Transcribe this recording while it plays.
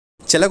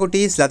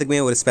செல்லக்குட்டீஸ் எல்லாத்துக்குமே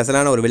ஒரு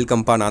ஸ்பெஷலான ஒரு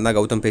வெல்கம்பா. நான் தான்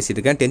கௌதம் பேசிட்டு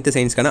இருக்கேன். 10th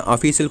சயின்ஸ்க்கான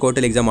official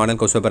கோட்டல் exam model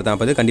question paper தான்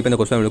பார்த்து கண்டிப்பாக இந்த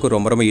கொஸ்டின் உங்களுக்கு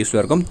ரொம்ப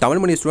யூஸ்ஃபுல்லாக இருக்கும். தமிழ்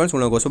மீடியம் ஸ்டூடெண்ட்ஸ்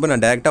உங்களுக்கு கொஸ்டின்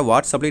நான் டேரெக்டாக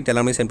வாட்ஸ்அப்லேயே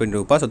எல்லாமே send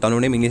பண்ணிருப்பா. So Tamil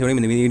medium English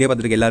medium இந்த வீடியோ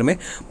பார்த்துருக்கு எல்லாருமே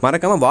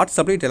மறக்காம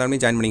வாட்ஸ்அப்லேயே எல்லாமே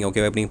ஜாயின் பண்ணிங்க.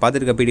 ஓகே, இப்போ நீங்கள்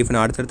பார்த்துருக்க பிடிஎஃப்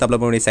நான் அடுத்து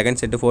அப்லோட் பண்ணி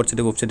second set, fourth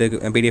set, fifth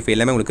set PDF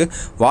எல்லாமே உங்களுக்கு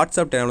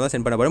வாட்ஸ்அப் டெலாம் தான்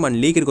சென்ட் பண்ணப்படும். அண்ட்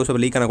லீக்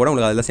கொஸ்டின் லீக் ஆனால் கூட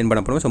உங்களுக்கு அதில் சென்ட்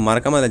பண்ணப்படும். ஸோ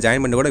மறக்காம அதை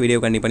ஜாயின் பண்ணி கூட வீடியோ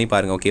கண்டிப்பாக பண்ணி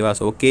பாருங்க. ஓகேவா?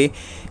 ஸோ ஓகே,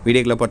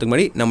 வீடியோக்குள்ள போகிறதுக்கு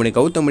முன்னாடி நம்மளுக்கு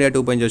கௌதம் மீடியா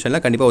 2.0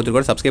 சேனலில் கண்டிப்பாக ஒருத்தர்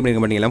கூட சப்ஸ்கிரைப்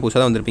பண்ணிக்க மாட்டீங்க,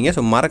 புதுசாக வந்திருப்பீங்க.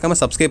 ஸோ மறக்காம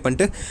சப்ஸ்கிரைப்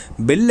பண்ணிட்டு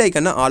பெல்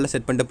ஐக்கனை ஆல்ல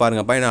செட் பண்ணிட்டு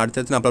பாருங்கப்பா. நான்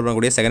அடுத்தடுத்து அப்லோட்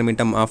பண்ணக்கூடிய second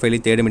midterm, half yearly,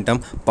 third midterm,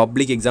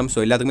 public exam, so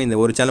எல்லாத்துக்குமே இந்த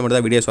ஒரு சேனல் மட்டும்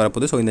தான் வீடியோஸ்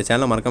வரப்போகுது. ஸோ இந்த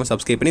சேனலை மறக்காம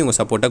சப்ஸ்கிரைப் பண்ணி உங்கள்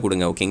சப்போர்ட்டாக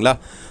கொடுங்க. ஓகேங்களா?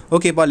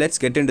 ஓகேப்பா,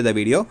 let's get into the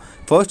video.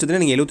 First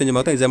வந்து நீங்கள் 75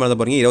 மார்க் தான் எக்ஸாம் எழுத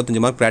போகிறீங்க.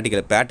 25 மார்க்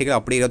ப்ராக்டிக்கல்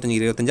அப்படியே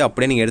 25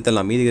 அப்படியே நீங்கள்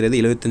எடுத்துடலாம். மீதி இருக்கிறது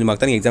 75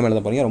 மார்க் தான் நீங்கள் எக்ஸாம்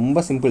எழுத போகிறீங்க.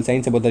 ரொம்ப சிம்பிள்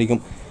சயின்ஸை பொறுத்த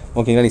வரைக்கும்.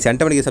 ஓகேங்களா? நீ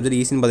சென்டம் அடிக்கிற சப்ஜெக்ட்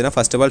ஈஸின்னு பார்த்தீங்கன்னா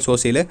ஃபர்ஸ்ட் ஆஃப் ஆல்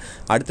சோசியல்,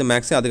 அடுத்து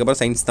மேக்ஸ், அதுக்கப்புறம்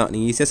சயின்ஸ் தான்.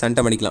 நீங்கள் ஈஸியாக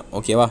சென்டம் அடிக்கலாம்.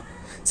 ஓகேவா?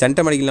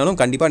 சென்டம் அடிக்கலாலும்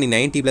கண்டிப்பாக நீ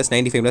 90+,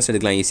 95+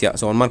 எடுக்கலாம் ஈஸியாக.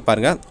 ஸோ 1 மார்க்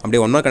பாருங்கள்.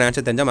 அப்படியே 1 மார்க்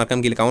ஆன்சர் தெரிஞ்சால்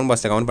மறக்காம கீழே கமெண்ட்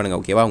பாக்ஸில் கமெண்ட்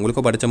பண்ணுங்கள். ஓகேவா?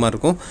 உங்களுக்கும் படித்த மாதிரி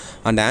இருக்கும்.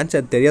 அண்ட்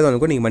ஆன்சர்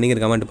தெரியாதவங்களுக்கும் நீங்கள்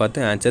பண்ணிக்கிற கமெண்ட்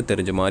பார்த்து ஆன்சர்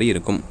தெரிஞ்ச மாதிரி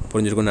இருக்கும்.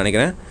 புரிஞ்சிருக்கும்னு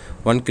நினைக்கிறேன்.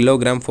 1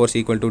 kilogram force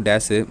equal to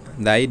dash.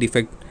 The eye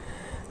defect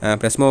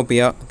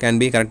presbyopia can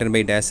be corrected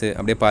by dash.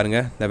 அப்படியே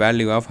பாருங்கள். The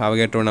value of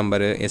Avogadro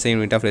number, SI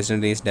unit of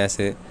resistance is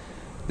dash.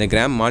 The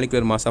gram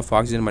molecular mass of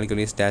oxygen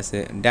molecule is dash.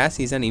 Dash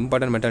is an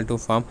important metal to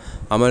form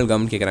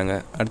amalgam கேட்குறாங்க.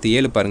 அடுத்து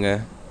 7 பாருங்கள்,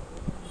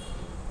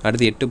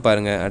 அடுத்து 8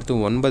 பாருங்கள், அடுத்து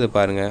 9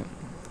 பாருங்கள்,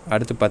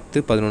 அடுத்து 10,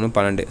 11,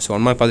 12. So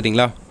 1 mark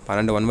பார்த்துட்டிங்களா?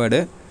 12 one word.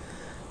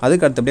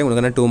 அதுக்கு அடுத்தபடியே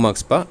உங்களுக்கு 2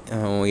 மார்க்ஸ்ப்பா.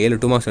 7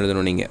 2 மார்க்ஸ்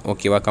எழுதணும் நீங்கள்.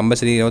 ஓகேவா?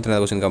 Compulsory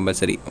 22 question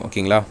compulsory.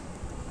 ஓகேங்களா?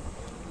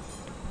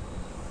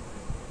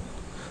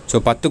 ஸோ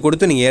 10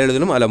 கொடுத்து நீங்கள் 7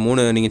 எழுதணும். அதில்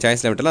 3 நீங்கள்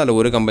சாய்ஸில் விட்டாலும் அதில்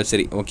 1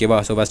 கம்பல்சரி. ஓகேவா?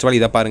 ஸோ ஃபஸ்ட் ஆல்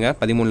இதை பாருங்கள்.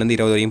 13லேருந்து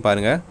 20 வரையும்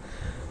பாருங்கள்.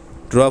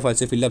 ட்ரூ ஆஃப்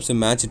ஃபால்ஸு, ஃபில்லப்ஸு,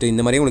 மேட்ச்ட்டு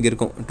இந்த மாதிரியே உங்களுக்கு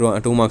இருக்கும்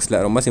 2 மார்க்ஸில்.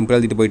 ரொம்ப சிம்பிளாக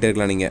எழுதிட்டு போயிட்டே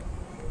இருக்கலாம் நீங்கள்.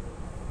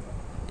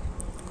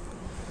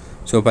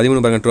 ஸோ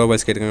 13 பாருங்கள், ட்ரூ ஆஃப்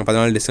ஃபால்ஸ் கேட்டிருக்காங்க.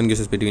 14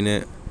 டிஸ்டன்ஸ் பிட்வீன்,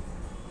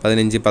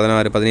 15,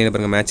 16, 17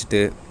 பாருங்கள்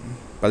மேட்ச்ட்டு,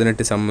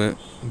 18 சம்மு,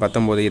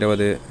 19,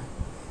 20.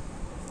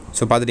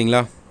 ஸோ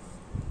பார்த்துட்டிங்களா?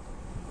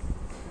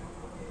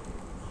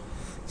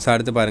 ஸோ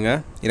அடுத்து பாருங்கள்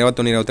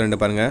 21, 22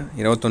 பாருங்கள்.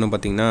 21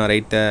 பார்த்தீங்கன்னா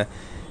ரைட்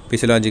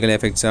ஃபிசியலாஜிக்கல்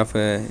எஃபெக்ட்ஸ் ஆஃப்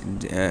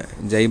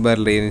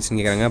ஜைபர் லேன்ஸ்னு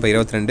கேட்குறாங்க. அப்போ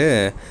 22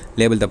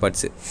 லேபிள் த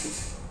பார்ட்ஸு.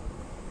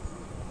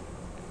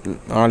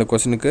 4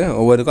 கொஸ்டினுக்கு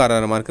ஒவ்வொருக்கும்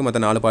 6 மார்க்கு, மற்ற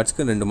 4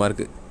 பார்ட்ஸுக்கு 2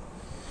 மார்க்கு.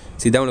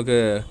 இதான் உங்களுக்கு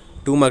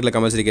 2 மார்க்கில்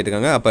கம்பல்சரி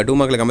கேட்டிருக்காங்க. அப்போ 2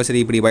 மார்க்கில் கம்பல்சரி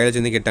இப்படி பயாலஜி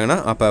வந்து கேட்டாங்கன்னா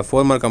அப்போ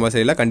 4 மார்க்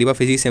கம்பல்சரியில் கண்டிப்பாக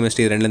ஃபிசிக்ஸ்,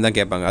 கெமிஸ்ட்ரி 2 தான்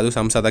கேட்பாங்க. அதுவும்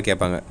சம்ஸாக தான்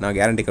கேட்பாங்க. நான்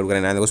கேரண்டி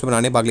கொடுக்குறேன். நான் இந்த கொஸ்டின்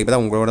நானே பார்க்கல, இப்போ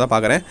தான் உங்களோட தான்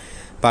பார்க்குறேன்.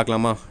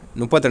 பார்க்கலாமா?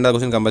 32வது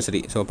கொஸ்டின்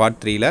கம்பல்சரி. ஸோ பார்ட்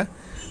 3ல்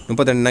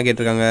 32 என்ன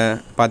கேட்டிருக்காங்க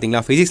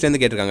பார்த்தீங்களா?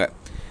 ஃபிசிக்ஸ்லேருந்து கேட்டிருக்காங்க.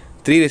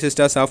 3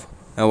 resistors of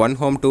 1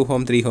 ohm, 2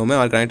 ohm, 3 ohm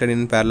are connected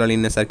in parallel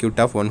in a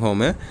circuit of 1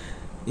 ohm.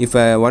 If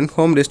 1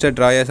 ohm resistor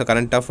draws a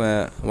current of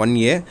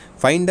 1A,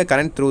 find the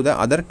current through the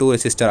other 2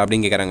 resistor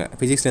அப்படின்னு கேட்குறாங்க.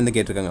 ஃபிசிக்ஸ்லேருந்து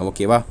கேட்டிருக்காங்க.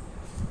 ஓகேவா?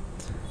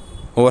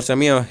 ஒவ்வொரு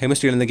சமயம்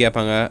கெமிஸ்ட்ரியிலேருந்து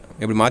கேட்பாங்க.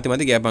 இப்படி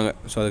மாற்றி கேட்பாங்க.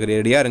 ஸோ அதுக்கு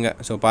ரெடியாக இருங்க.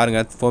 ஸோ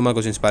பாருங்கள் 4 மார்க்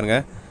கொஸ்டின்ஸ்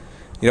பாருங்கள்.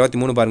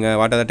 23 பாருங்கள்.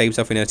 What are the types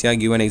of inertia,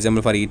 give an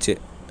example for each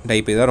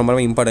type. இதான்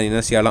ரொம்ப இம்பார்ட்டன்ட்.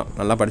 இனர்சியாலாம்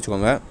நல்லா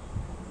படிச்சுக்கோங்க.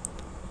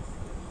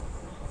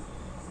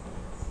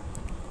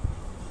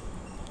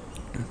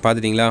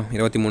 பார்த்துட்டிங்களா?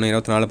 23,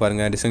 24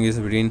 பாருங்கள்.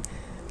 Distance between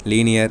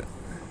linear.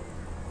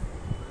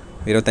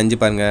 25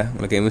 பாருங்கள்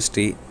உங்களுக்கு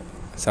கெமிஸ்ட்ரி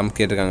சம்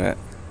கேட்டிருக்காங்க.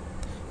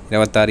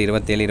 26,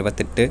 27,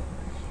 28,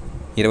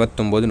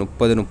 29,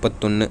 30,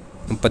 31,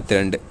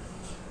 32.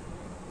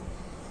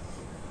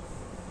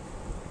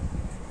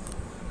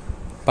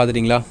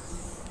 பார்த்துட்டிங்களா?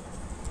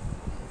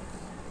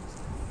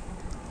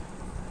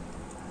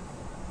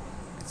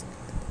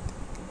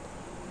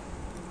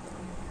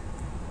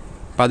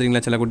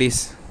 பார்த்துட்டிங்களா சில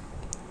குட்டீஸ்?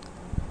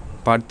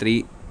 பார்ட் 3.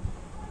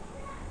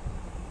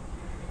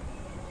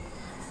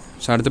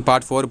 ஸோ அடுத்து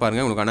பார்ட் 4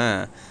 பாருங்கள். உங்களுக்கான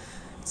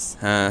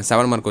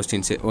 7 மார்க்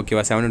கொஸ்டின்ஸு.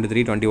 ஓகேவா? 7 ×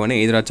 3 21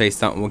 எதிராக சாய்ஸ்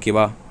தான்.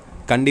 ஓகேவா?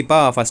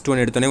 கண்டிப்பாக ஃபஸ்ட்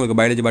ஒன்று எடுத்தோன்னே உங்களுக்கு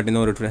பயாலஜி பார்ட்டில்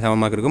ஒரு 7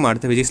 மார்க் இருக்கும்.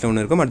 அடுத்து ஃபிசிக்ஸில்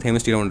ஒன்று இருக்கும். அடுத்து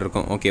கெமிஸ்ட்ரியில் ஒன்று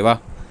இருக்கும். ஓகேவா?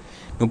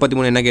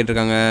 33 என்ன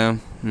கேட்டிருக்காங்க?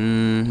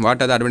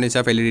 What are the advantage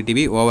of LED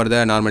TV over the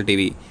normal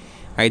TV?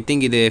 I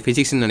think இது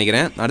ஃபிசிக்ஸ்னு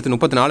நினைக்கிறேன். அடுத்து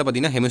 34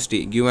 பார்த்தீங்கன்னா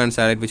chemistry, give and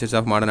salad features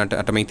of modern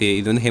atomic theory.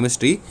 இது வந்து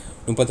கெமிஸ்ட்ரி.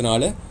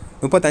 34.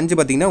 35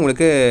 பார்த்தீங்கன்னா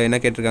உங்களுக்கு என்ன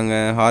கேட்டிருக்காங்க?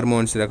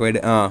 ஹார்மோன்ஸ்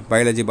ரெக்வயர்டு,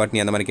 பயாலஜி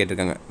பாட்னி அந்த மாதிரி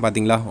கேட்டிருக்காங்க.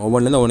 பார்த்தீங்களா?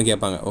 ஒவ்வொன்றுலேருந்து ஒன்று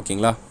கேட்பாங்க.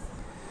 ஓகேங்களா?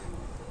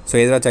 ஸோ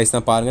எதிராக சாய்ஸ்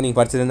தான் பாருங்கள். நீங்கள்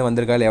படிச்சதுலேருந்து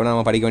வந்திருக்கா இல்லை எவ்வளோ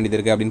நம்ம படிக்க வேண்டியது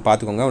இருக்குது அப்படின்னு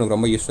பார்த்துக்கோங்க. உங்களுக்கு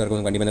ரொம்ப யூஸ்ஃபுல்லாக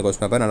இருக்கும். கண்டிப்பாக இந்த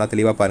கொஸ்டின் பேப்பர் நல்லா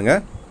தெளிவாக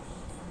பாருங்கள்.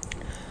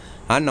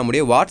 அண்ட்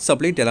நம்முடைய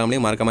வாட்ஸ்அப்லேயே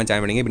டெலாம்லேயும் மறக்காம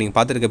ஜாயின் பண்ணிங்க. இப்போ நீங்கள்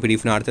பார்த்துருக்க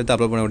பிடிஎஃப் நான் அடுத்து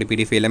அப்லோட் பண்ணக்கூடிய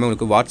பிடிஎஃப் எல்லாமே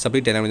உங்களுக்கு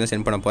வாட்ஸ்அப்லேயே டெலாம்லேயே தான்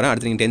சென்ட் பண்ண போகிறேன்.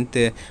 அடுத்து நீங்கள் 10th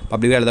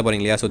பப்ளிக்காக எழுத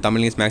போகிறீங்க இல்லையா? So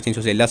Tamil, English, maths,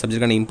 social எல்லா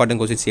சப்ஜெக்டான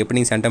இம்பார்ட்டன்ட் கொஸ்டின்ஸ் எப்படி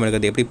நீங்கள் சென்டம்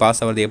எடுக்கிறது, எப்படி பாஸ்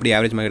ஆகிறது, எப்படி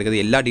ஆவரேஜ் மார்க்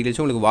எடுக்கிறது, எல்லா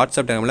டீட்டெயில்ஸும் உங்களுக்கு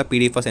வாட்ஸ்அப் டெலாமில்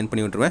பிடிஎஃபாக சென்ட்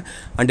பண்ணி விட்டுருவேன்.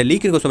 அண்ட்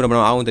லீக் கொஸ்டின்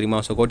பேப்பர் ஆகும்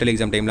தெரியுமா? ஸோ கோட்டல்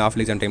எக்ஸாம் டைமில், ஆஃப்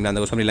எக்ஸாம் டைமில்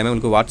அந்த கொஸ்டின் எல்லாமே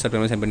உங்களுக்கு வாட்ஸ்அப்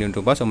டெலாமில் சென்ட் பண்ணி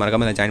விட்டுருப்பா. ஸோ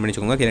மறக்காம அதை ஜாயின்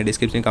பண்ணிக்கோங்க. கீழே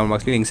டிஸ்கிரிப்ஷன் கமெண்ட்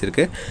பாக்ஸ்லேயும் லிங்க்ஸ்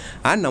இருக்குது.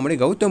 அண்ட் நம்முடைய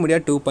கௌதம் மீடியா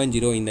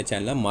 2.0 இந்த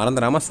சேனலை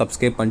மறந்துடாமல்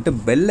சப்ஸ்கிரைப் பண்ணிட்டு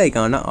பெல்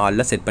ஐக்கான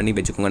ஆலில் செட் பண்ணி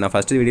வச்சுக்கோங்க. நான்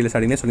ஃபஸ்ட்டு வீடியோவில்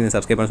ஸ்டார்டிங்லேயே சொல்லி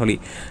சப்ஸ்கிரைப் பண்ண சொல்லி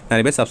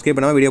நிறைய பேர் சப்ஸ்கிரைப்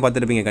பண்ணாமல் வீடியோ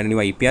பார்த்துருப்பீங்க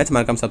கண்டிப்பாக. இப்போயாச்சும்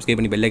மறக்காம சப்ஸ்கிரைப்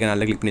பண்ணி பெல் ஐக்கான்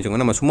நல்லா கிளிக் பண்ணி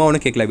வச்சுக்கோங்க. நம்ம சும்மா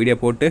ஒன்றும் கேட்கல, வீடியோ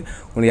போட்டு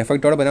உங்களுக்கு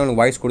எஃபெக்ட்டோட பார்த்தா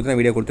உங்களுக்கு வாய்ஸ் கொடுத்து நான்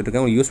வீடியோ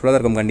கொடுத்துருக்கேன். உங்களுக்கு யூஸ்ஃபுல்லாக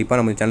இருக்கும். கண்டிப்பாக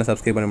நம்ம சேனல்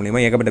சப்ஸ்கிரைப் பண்ண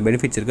முடியுமா, ஏகப்பட்ட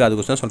பெனிஃபிட்ஸ் இருக்குது.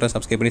 அதுக்கோசம் சொல்கிறேன்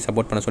சப்ஸ்கிரைப் பண்ணி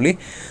சப்போர்ட் பண்ண சொல்லி.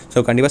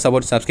 ஸோ கண்டிப்பாக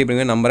சப்ஸ்கிரைப்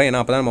பண்ணி நம்புறேன்.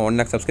 ஏன்னா அப்போ தான் நம்ம 1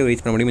 lakh சப்ஸ்கிரைப்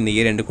ரீச் பண்ண முடியும் இந்த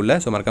இயர் எண்டுக்குள்ளே.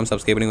 ஸோ மறக்காம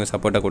சப்ஸ்கிரைப் பண்ணி உங்கள்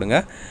சப்போர்ட்டை கொடுங்க.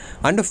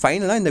 அண்ட்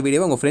ஃபைனலாக இந்த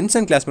வீடியோ உங்கள் ஃப்ரெண்ட்ஸ்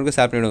அண்ட் கிளாஸ்மேட்க்கு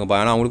ஷேர் பண்ணி விடுங்கப்பா.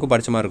 ஆனால் அவங்களுக்கும்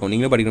படிச்ச மாதிரி இருக்கும்.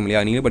 நீங்களும் படிக்கணும்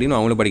இல்லையா, நீங்களும் படிக்கணும்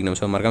அவங்களும் படிக்கணும்.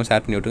 ஸோ மறக்காம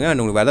ஷேர் பண்ணி விட்டுருங்க.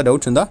 அண்ட் உங்களுக்கு வேறு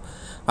டவுட்ஸ் இருந்தால்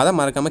அதை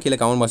மறக்காம கீழே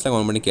கமெண்ட் பாக்ஸில்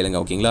கமெண்ட் பண்ணி கேளுங்க.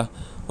 ஓகேங்களா?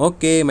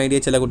 ஓகே மை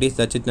டியர் செல்ல குட்டீஸ்,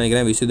 தட்ஸ் இட்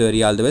நினைக்கிறேன். Wish you the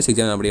very all the best.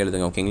 Exam அப்படியே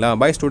எழுதுங்க. ஓகேங்களா?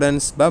 By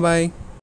students, by.